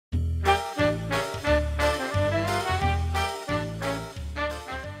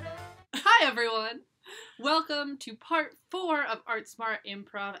Welcome to part 4 of ArtSmart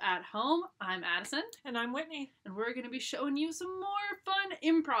Improv at Home. I'm Addison. And I'm Whitney. And we're going to be showing you some more fun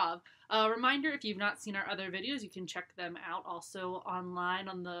improv. Reminder, if you've not seen our other videos, you can check them out also online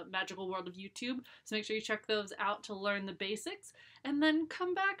on the magical world of YouTube. So make sure you check those out to learn the basics. And then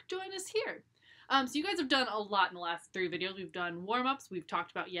come back, join us here. So you guys have done a lot in the last 3 videos. We've done warm-ups, we've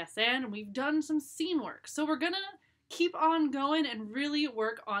talked about yes and we've done some scene work. So we're going to keep on going and really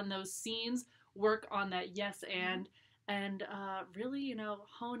work on those scenes, work on that yes and really,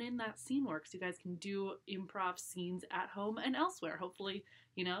 hone in that scene work so you guys can do improv scenes at home and elsewhere. Hopefully,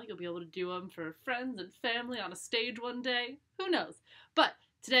 you'll be able to do them for friends and family on a stage one day. Who knows? But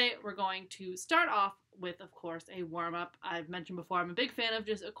today we're going to start off with, of course, a warm-up. I've mentioned before, I'm a big fan of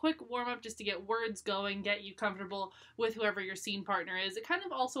just a quick warm-up just to get words going, get you comfortable with whoever your scene partner is. It kind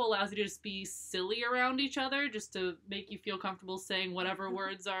of also allows you to just be silly around each other, just to make you feel comfortable saying whatever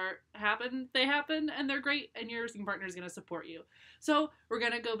words happen, and they're great, and your scene partner is going to support you. So we're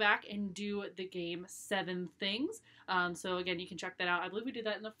going to go back and do the game 7 Things. So again, you can check that out. I believe we did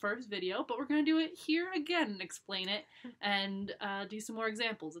that in the first video, but we're going to do it here again and explain it and do some more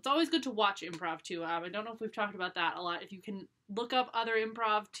examples. It's always good to watch improv too. I don't know if we've talked about that a lot. If you can look up other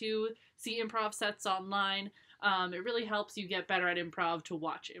improv too, see improv sets online, it really helps you get better at improv to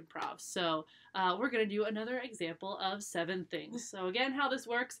watch improv. So we're going to do another example of 7 things. So again, how this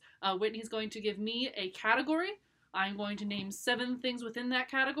works, Whitney's going to give me a category. I'm going to name 7 things within that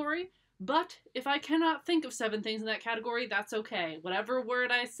category. But if I cannot think of 7 things in that category, that's okay. Whatever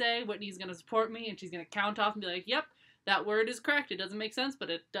word I say, Whitney's going to support me, and she's going to count off and be like, yep, that word is correct. It doesn't make sense,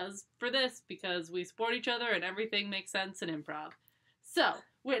 but it does for this because we support each other and everything makes sense in improv. So,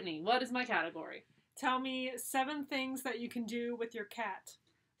 Whitney, what is my category? Tell me 7 things that you can do with your cat.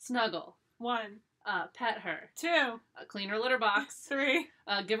 Snuggle. 1. Pet her. 2. Clean her litter box. 3.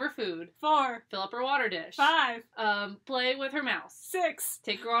 Give her food. 4. Fill up her water dish. 5. Play with her mouse. 6.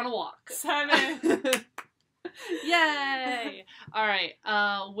 Take her on a walk. 7. Yay! Alright,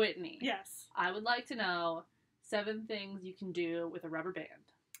 Whitney. Yes. I would like to know 7 things you can do with a rubber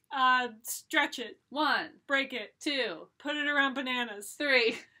band. Stretch it. 1. Break it. 2. Put it around bananas.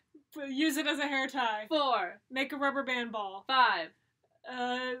 3. Use it as a hair tie. 4. Make a rubber band ball. 5.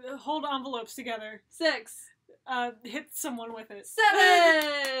 Hold envelopes together. 6. Hit someone with it.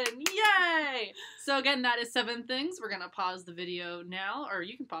 7! Yay! So again, that is 7 things. We're going to pause the video now, or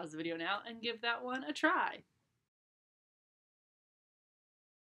you can pause the video now and give that one a try.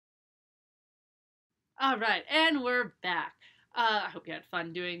 Alright, and we're back. I hope you had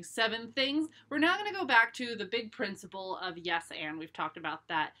fun doing 7 things. We're now going to go back to the big principle of yes and. We've talked about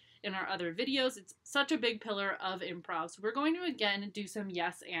that in our other videos. It's such a big pillar of improv. So we're going to again do some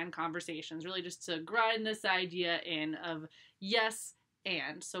yes and conversations, really just to grind this idea in of yes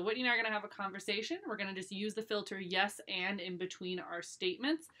and. So Whitney and I are going to have a conversation. We're going to just use the filter yes and in between our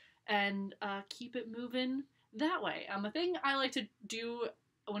statements and keep it moving that way. The thing I like to do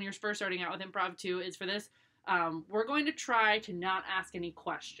when you're first starting out with improv too is for this, we're going to try to not ask any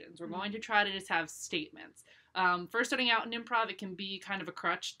questions. We're going to try to just have statements. First starting out in improv, it can be kind of a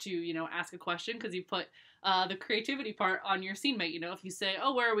crutch to, ask a question because you put the creativity part on your scene mate. If you say,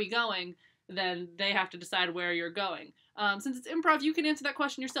 oh, where are we going? Then they have to decide where you're going. Since it's improv, you can answer that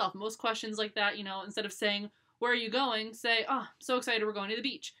question yourself. Most questions like that, instead of saying, where are you going? Say, oh, I'm so excited we're going to the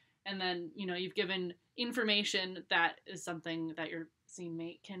beach. And then, you've given information that is something that your scene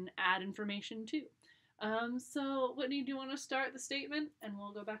mate can add information to. So, Whitney, do you want to start the statement and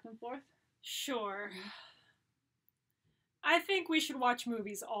we'll go back and forth? Sure. I think we should watch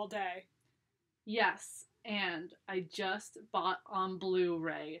movies all day. Yes, and I just bought on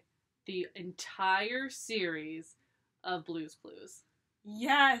Blu-ray the entire series of Blue's Clues.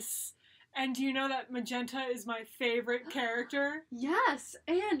 Yes! And do you know that Magenta is my favorite character? Yes,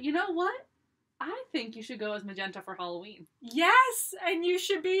 and you know what? I think you should go as Magenta for Halloween. Yes! And you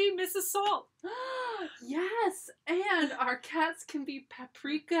should be Mrs. Salt. Yes! And our cats can be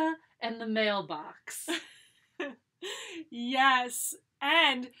Paprika and the mailbox. Yes!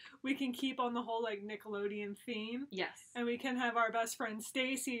 And we can keep on the whole, Nickelodeon theme. Yes. And we can have our best friend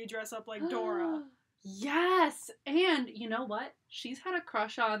Stacy dress up like Dora. Yes! And you know what? She's had a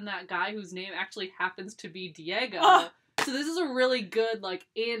crush on that guy whose name actually happens to be Diego. Oh. So this is a really good,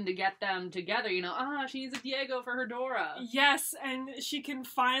 in to get them together, she needs a Diego for her Dora. Yes, and she can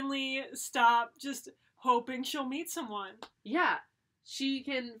finally stop just hoping she'll meet someone. Yeah, she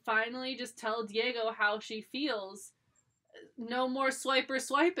can finally just tell Diego how she feels. No more swiper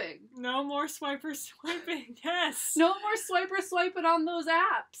swiping. No more swiper swiping, yes. No more swiper swiping on those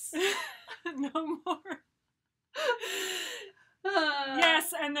apps. No more.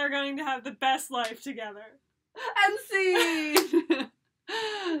 Yes, and they're going to have the best life together. And scene!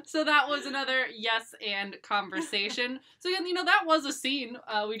 So that was another yes and conversation. So again, that was a scene.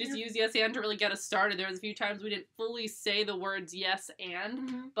 We just used yes and to really get us started. There was a few times we didn't fully say the words yes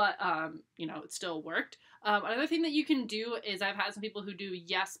and, but, it still worked. Another thing that you can do is I've had some people who do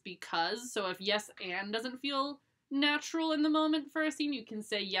yes because. So if yes and doesn't feel natural in the moment for a scene, you can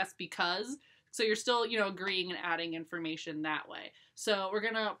say yes because. So you're still, agreeing and adding information that way. So we're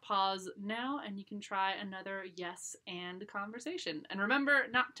going to pause now and you can try another yes and conversation. And remember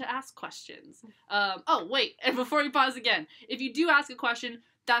not to ask questions. And before we pause again, if you do ask a question,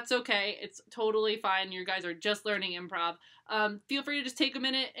 that's okay. It's totally fine. You guys are just learning improv. Feel free to just take a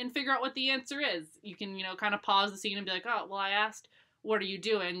minute and figure out what the answer is. You can, kind of pause the scene and be like, oh, well, I asked, what are you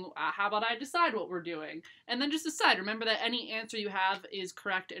doing? How about I decide what we're doing? And then just decide. Remember that any answer you have is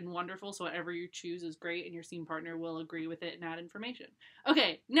correct and wonderful, so whatever you choose is great, and your scene partner will agree with it and add information.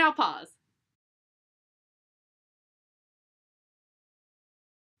 Okay, now pause.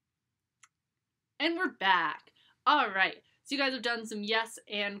 And we're back. All right, so you guys have done some yes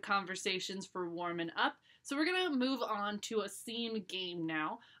and conversations for warming up. So we're going to move on to a scene game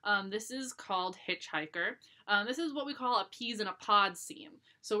now. This is called Hitchhiker. This is what we call a peas in a pod scene.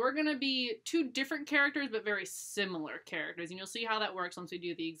 So we're going to be two different characters, but very similar characters. And you'll see how that works once we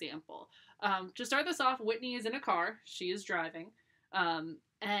do the example. To start this off, Whitney is in a car. She is driving.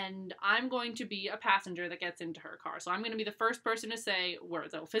 And I'm going to be a passenger that gets into her car. So I'm going to be the first person to say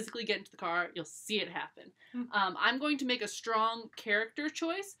words. I will physically get into the car. You'll see it happen. I'm going to make a strong character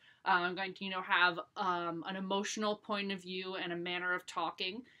choice. I'm going to, have an emotional point of view and a manner of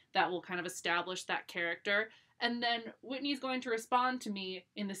talking that will kind of establish that character. And then Whitney's going to respond to me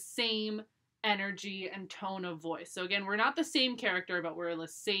in the same energy and tone of voice. So again, we're not the same character, but we're the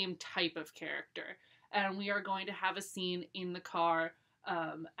same type of character. And we are going to have a scene in the car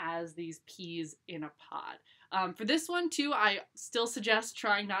as these peas in a pod. For this one, too, I still suggest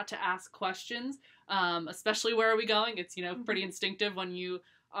trying not to ask questions, especially where are we going? It's, pretty instinctive when you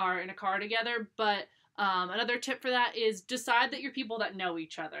are in a car together, but another tip for that is decide that you're people that know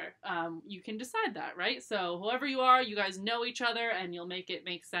each other. You can decide that, right? So whoever you are, you guys know each other, and you'll make it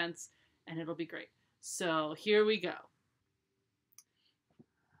make sense, and it'll be great. So here we go.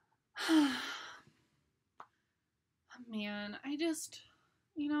 Man, I just,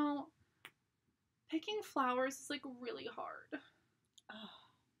 picking flowers is, really hard.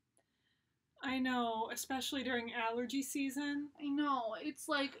 I know, especially during allergy season. I know. It's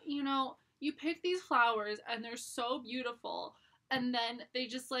you pick these flowers, and they're so beautiful, and then they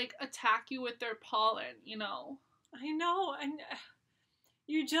just, attack you with their pollen, I know, and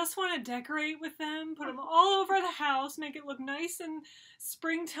you just want to decorate with them, put them all over the house, make it look nice and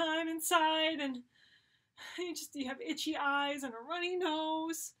springtime inside, and you have itchy eyes and a runny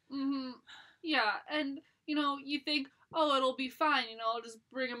nose. Yeah, and, you think, oh, it'll be fine, I'll just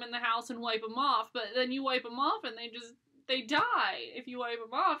bring them in the house and wipe them off, but then you wipe them off and they die. If you wipe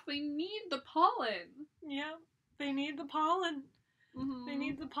them off, they need the pollen. Yeah, they need the pollen. They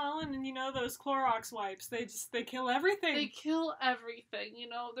need the pollen, and those Clorox wipes, they kill everything. They kill everything,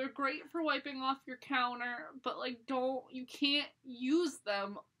 they're great for wiping off your counter, but, you can't use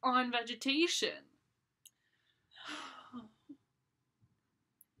them on vegetation.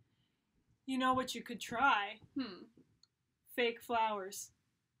 You know what you could try? Fake flowers.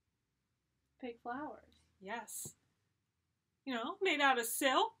 Fake flowers? Yes. Made out of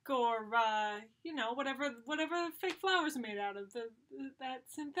silk or, whatever fake flowers are made out of, that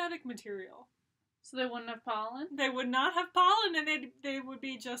synthetic material. So they wouldn't have pollen? They would not have pollen, and they would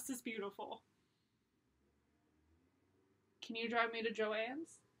be just as beautiful. Can you drive me to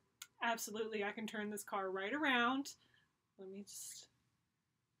Joanne's? Absolutely. I can turn this car right around. Let me just...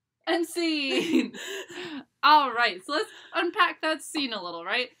 And scene! Alright, so let's unpack that scene a little,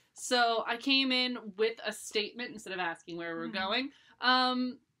 right? So I came in with a statement instead of asking where we're going.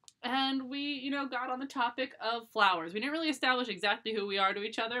 And we, got on the topic of flowers. We didn't really establish exactly who we are to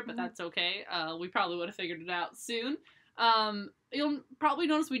each other, but that's okay. We probably would have figured it out soon. You'll probably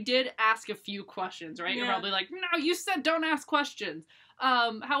notice we did ask a few questions, right? Yeah. You're probably like, no, you said don't ask questions.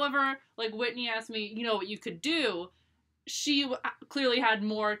 However, Whitney asked me, what you could do. She clearly had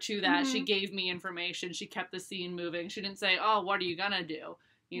more to that. She gave me information. She kept the scene moving. She didn't say, oh, what are you gonna do?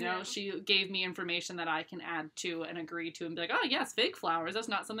 She gave me information that I can add to and agree to and be like, oh, yes, fake flowers. That's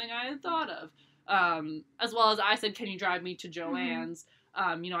not something I had thought of. As well as I said, can you drive me to Joanne's?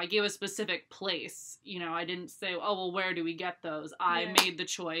 I gave a specific place. I didn't say, oh, well, where do we get those? I made the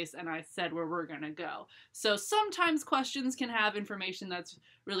choice and I said where we're going to go. So sometimes questions can have information that's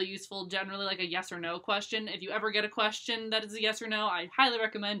really useful, generally like a yes or no question. If you ever get a question that is a yes or no, I highly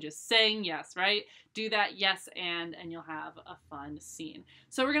recommend just saying yes, right? Do that yes and you'll have a fun scene.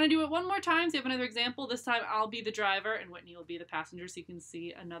 So we're going to do it one more time. So you have another example. This time I'll be the driver and Whitney will be the passenger so you can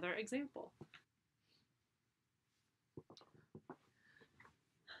see another example.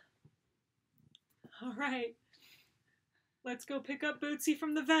 All right. Let's go pick up Bootsy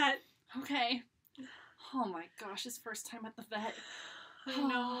from the vet. Okay. Oh my gosh, his first time at the vet. I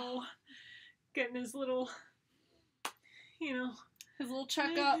know. Getting his little, his little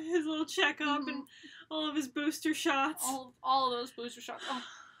checkup. His little checkup and all of his booster shots. All of those booster shots.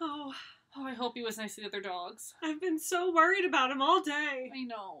 Oh, I hope he was nice to the other dogs. I've been so worried about him all day. I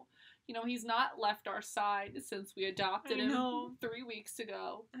know. He's not left our side since we adopted him 3 weeks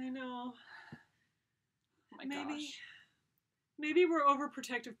ago. I know. Oh my gosh. Maybe we're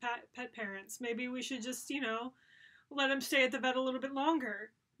overprotective pet parents. Maybe we should just, let him stay at the vet a little bit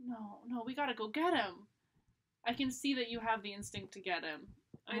longer. No, we gotta go get him. I can see that you have the instinct to get him.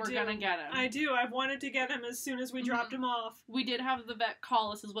 And we're gonna get him. I do. I've wanted to get him as soon as we dropped him off. We did have the vet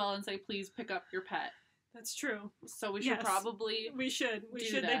call us as well and say, please pick up your pet. That's true. So we should probably We should.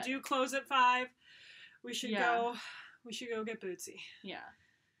 That. They do close at 5. We should go. We should go get Bootsy. Yeah.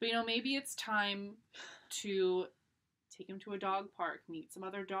 But maybe it's time to take him to a dog park, meet some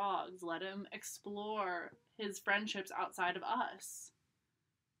other dogs, let him explore his friendships outside of us.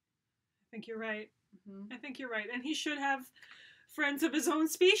 I think you're right. I think you're right. And he should have friends of his own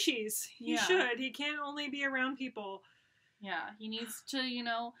species. He should. He can't only be around people. Yeah, he needs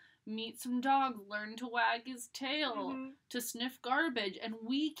to, meet some dogs, learn to wag his tail, to sniff garbage, and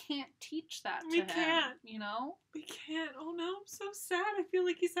we can't teach that to him. We can't. We can't. Oh no, I'm so sad. I feel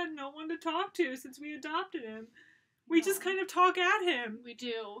like he's had no one to talk to since we adopted him. We just kind of talk at him. We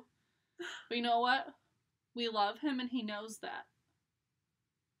do. But you know what? We love him and he knows that.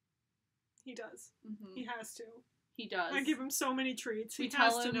 He does. He has to. He does. I give him so many treats. We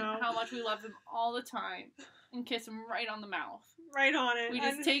tell him how much we love him all the time and kiss him right on the mouth. Right on it. We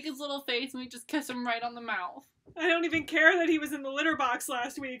just take his little face and we just kiss him right on the mouth. I don't even care that he was in the litter box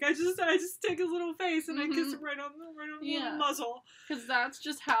last week. I just take his little face and I kiss him right on the little muzzle. Because that's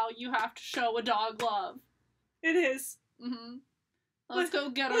just how you have to show a dog love. It is. Let's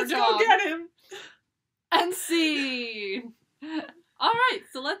go get our dog. Let's go get him. And see. All right,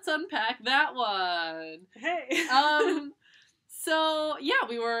 so let's unpack that one. Hey. So yeah,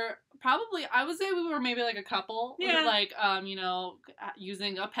 we were probably, I would say we were maybe like a couple. Yeah. Like,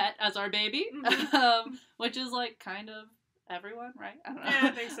 using a pet as our baby, which is like kind of everyone, right? I don't know. Yeah,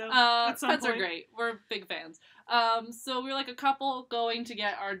 I think so. Pets are great. We're big fans. So we were like a couple going to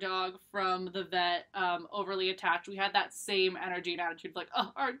get our dog from the vet, overly attached. We had that same energy and attitude, like,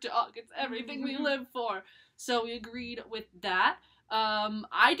 oh, our dog, it's everything we live for. So we agreed with that.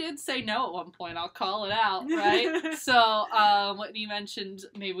 I did say no at one point. I'll call it out, right? So, Whitney mentioned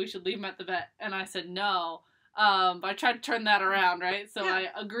maybe we should leave him at the vet, and I said no. But I tried to turn that around, right? So I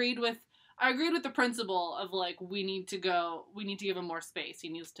agreed with the principle of like, we need to give him more space. He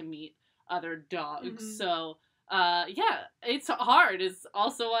needs to meet other dogs. So, it's hard. It's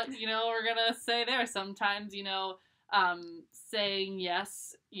also what, we're gonna say there. Sometimes, saying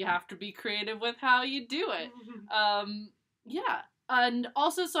yes, you have to be creative with how you do it. And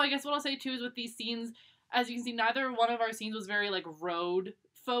also, so I guess what I'll say too is with these scenes, as you can see, neither one of our scenes was very like road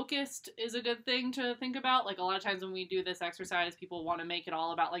focused is a good thing to think about. Like a lot of times when we do this exercise, people want to make it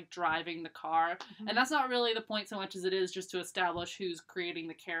all about like driving the car. And that's not really the point so much as it is just to establish who's creating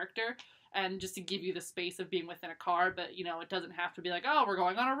the character and just to give you the space of being within a car. But, it doesn't have to be like, oh, we're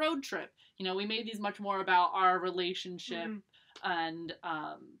going on a road trip. We made these much more about our relationship and, and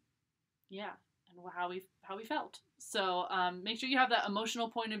how we felt. So make sure you have that emotional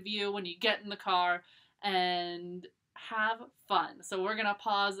point of view when you get in the car and have fun. So we're going to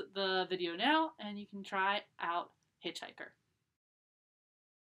pause the video now and you can try out Hitchhiker.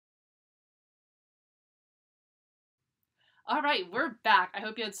 All right, we're back. I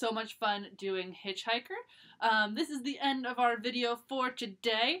hope you had so much fun doing Hitchhiker. This is the end of our video for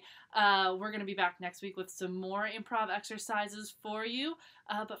today. We're going to be back next week with some more improv exercises for you.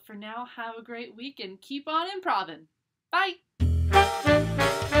 But for now, have a great week and keep on improving. Bye!